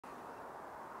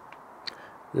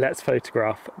Let's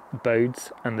photograph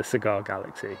Bodes and the Cigar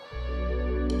Galaxy.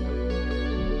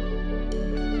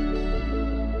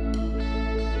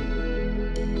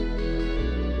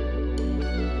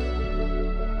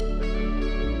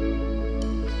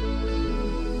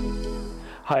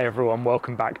 Hi everyone,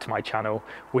 welcome back to my channel.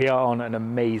 We are on an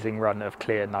amazing run of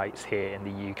clear nights here in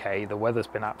the UK. The weather's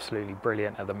been absolutely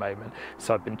brilliant at the moment,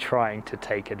 so I've been trying to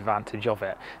take advantage of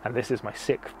it. And this is my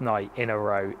 6th night in a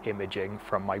row imaging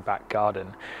from my back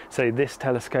garden. So this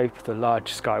telescope, the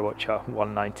large Skywatcher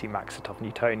 190MN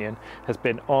Newtonian, has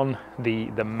been on the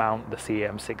mount, the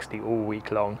CEM60, all week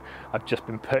long. I've just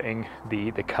been putting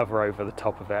the cover over the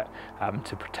top of it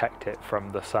to protect it from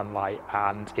the sunlight,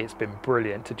 and it's been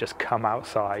brilliant to just come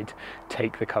outside,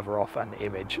 take the cover off and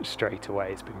image straight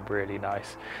away. It's been really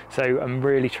nice. So I'm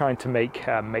really trying to make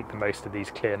the most of these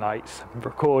clear nights. I'm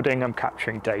recording, I'm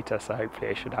capturing data, so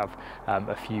hopefully I should have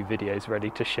a few videos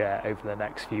ready to share over the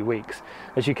next few weeks.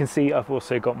 As you can see, I've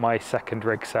also got my second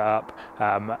rig set up,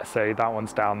 so that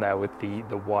one's down there with the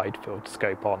wide field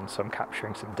scope on, so I'm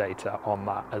capturing some data on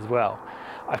that as well.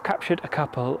 I've captured a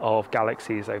couple of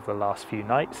galaxies over the last few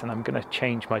nights, and I'm going to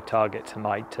change my target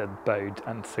tonight to Bode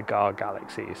and Cigar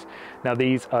Galaxies. Now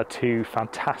these are two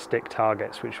fantastic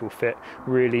targets which will fit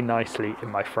really nicely in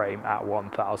my frame at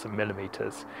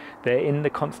 1000mm. They're in the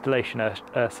constellation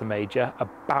Ursa Major,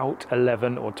 about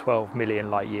 11 or 12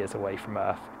 million light years away from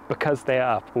Earth. Because they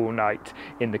are up all night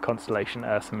in the constellation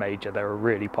Ursa Major, they're a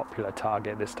really popular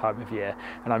target this time of year,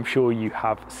 and I'm sure you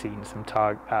have seen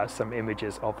some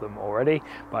images of them already,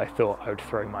 but I thought I would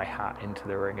throw my hat into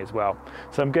the ring as well.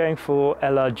 So I'm going for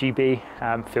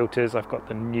LRGB filters. I've got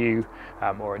the new,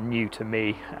 or a new to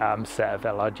me, set of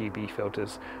LRGB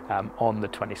filters on the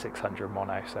 2600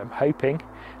 mono. So I'm hoping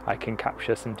I can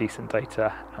capture some decent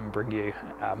data and bring you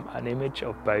an image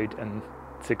of Bode and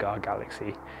Cigar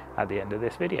Galaxy at the end of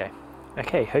this video.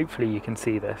 Okay, hopefully you can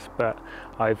see this, but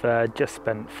I've just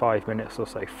spent 5 minutes or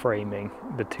so framing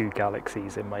the two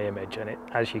galaxies in my image, and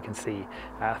as you can see,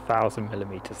 at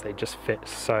 1000mm they just fit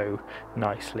so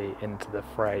nicely into the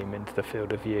frame, into the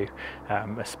field of view,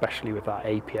 especially with that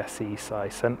APS-C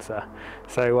size sensor.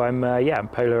 So I'm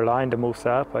polar aligned, I'm all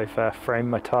set up, I've framed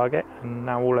my target, and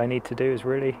now all I need to do is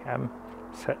really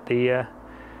set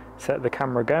the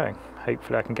camera going.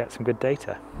 Hopefully I can get some good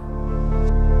data.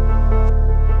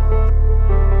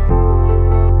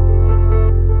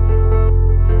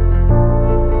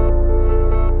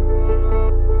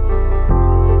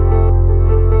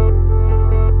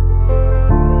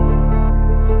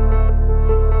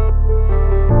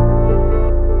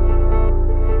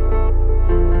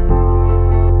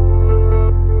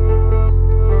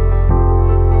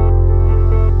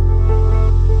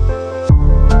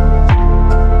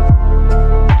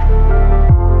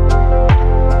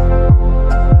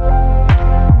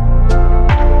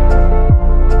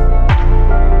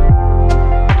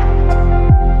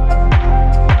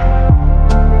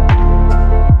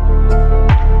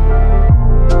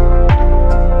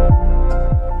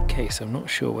 So I'm not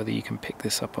sure whether you can pick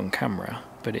this up on camera,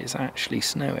 but it's actually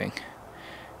snowing.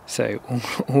 So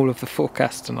all of the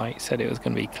forecast tonight said it was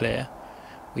going to be clear.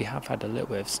 We have had a little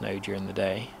bit of snow during the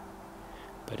day,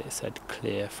 but it said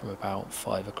clear from about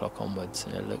 5 o'clock onwards,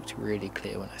 and it looked really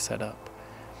clear when I set up.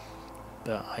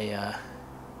 But I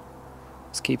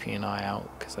was keeping an eye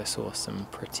out because I saw some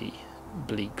pretty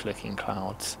bleak looking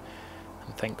clouds,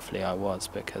 and thankfully I was,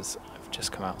 because I've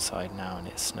just come outside now and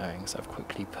it's snowing, so I've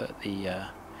quickly put the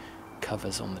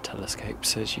covers on the telescope,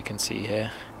 so as you can see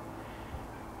here,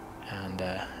 and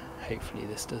hopefully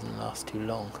this doesn't last too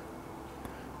long.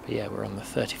 But yeah, we're on the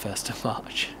 31st of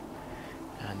March,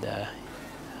 and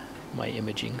my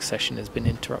imaging session has been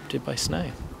interrupted by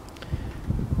snow,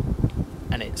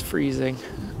 and it's freezing,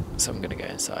 so I'm gonna go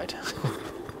inside.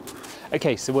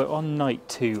 Okay, so we're on night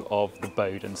 2 of the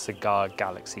Bode and Cigar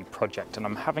Galaxy project, and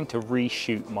I'm having to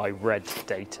reshoot my red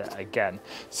data again.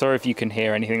 Sorry if you can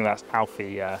hear anything, that's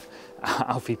Alfie,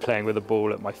 Alfie playing with a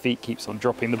ball at my feet, keeps on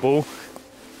dropping the ball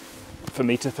for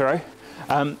me to throw.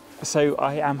 So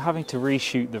I am having to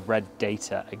reshoot the red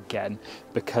data again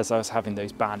because I was having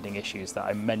those banding issues that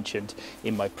I mentioned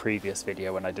in my previous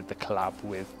video when I did the collab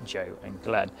with Joe and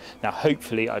Glenn. Now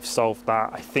hopefully I've solved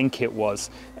that. I think it was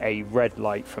a red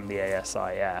light from the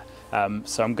Asiair.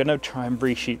 So I'm going to try and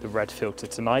reshoot the red filter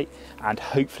tonight and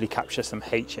hopefully capture some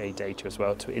HA data as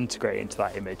well to integrate into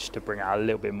that image to bring out a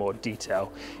little bit more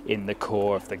detail in the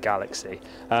core of the galaxy.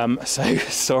 So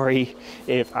sorry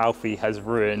if Alfie has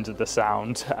ruined the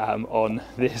sound on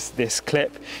this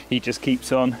clip. He just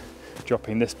keeps on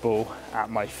dropping this ball at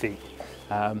my feet.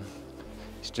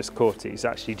 He's just caught it. He's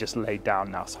actually just laid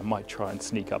down now, so I might try and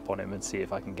sneak up on him and see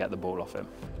if I can get the ball off him.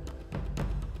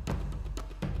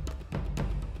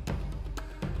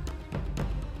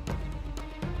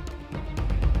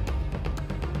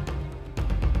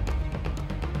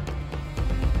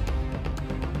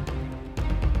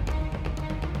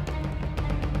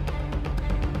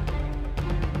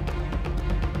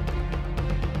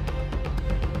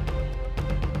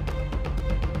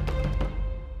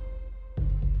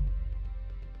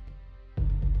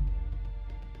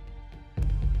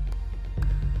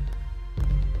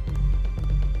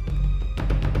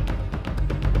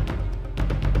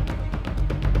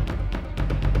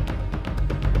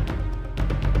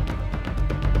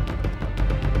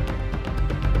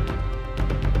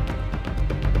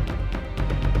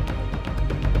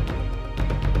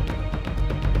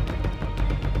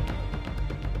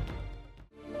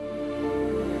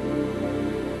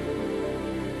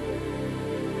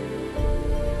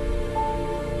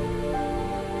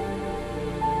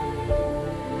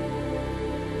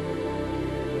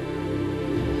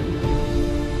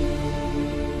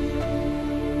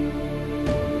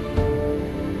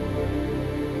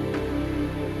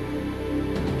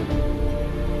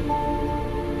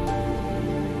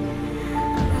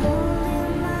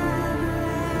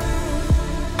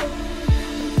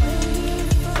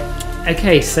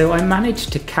 Okay, so I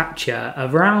managed to capture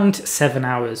around 7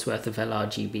 hours worth of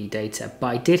LRGB data, but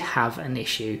I did have an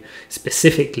issue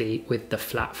specifically with the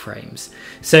flat frames.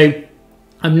 So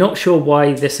I'm not sure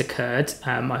why this occurred.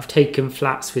 I've taken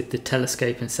flats with the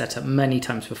telescope and setup many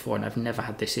times before and I've never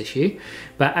had this issue.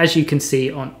 But as you can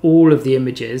see on all of the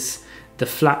images, the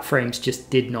flat frames just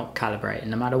did not calibrate.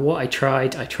 And no matter what I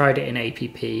tried it in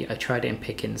APP, I tried it in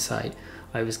PixInsight,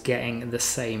 I was getting the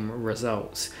same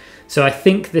results. So I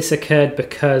think this occurred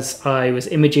because I was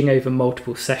imaging over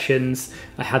multiple sessions.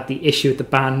 I had the issue with the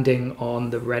banding on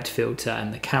the red filter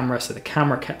and the camera, so the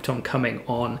camera kept on coming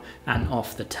on and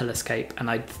off the telescope, and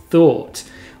I thought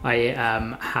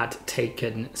I had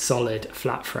taken solid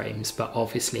flat frames, but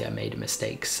obviously I made a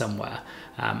mistake somewhere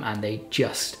and they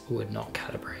just would not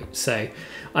calibrate. So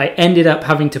I ended up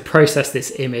having to process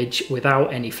this image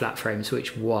without any flat frames,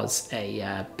 which was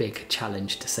a big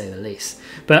challenge to say the least.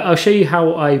 But I'll show you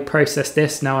how I process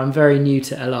this. Now, I'm very new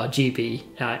to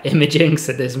LRGB imaging,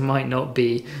 so this might not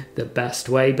be the best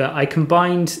way, but I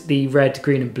combined the red,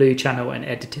 green and blue channel and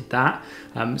edited that.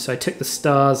 So I took the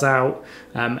stars out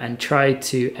and tried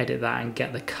to edit that and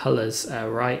get the colors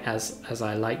right as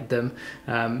I liked them.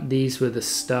 These were the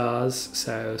stars,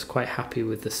 so I was quite happy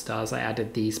with the stars. I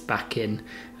added these back in,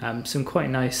 some quite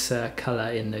nice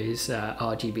color in those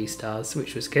RGB stars,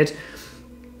 which was good.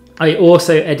 I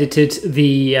also edited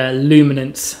the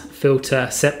luminance filter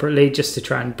separately just to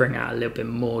try and bring out a little bit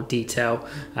more detail.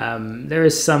 There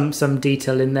is some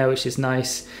detail in there, which is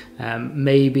nice.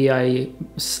 Maybe I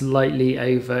slightly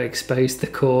overexposed the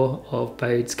core of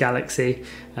Bode's Galaxy,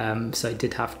 so I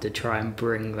did have to try and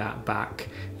bring that back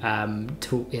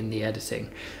in the editing.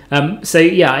 So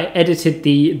yeah, I edited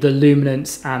the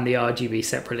luminance and the RGB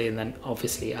separately, and then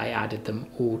obviously I added them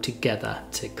all together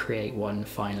to create one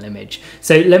final image.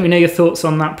 So let me know your thoughts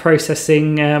on that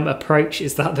processing approach.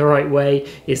 Is that the right way?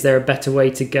 Is there a better way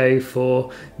to go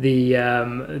for the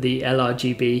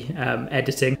LRGB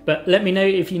editing? But let me know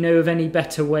if you know of any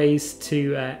better ways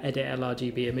to edit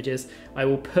LRGB images. I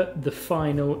will put the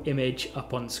final image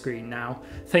up on screen now.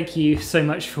 Thank you so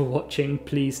much for watching.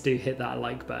 Please do hit that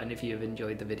like button if you have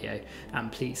enjoyed the video,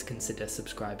 and please consider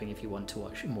subscribing if you want to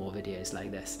watch more videos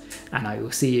like this. And I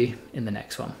will see you in the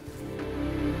next one.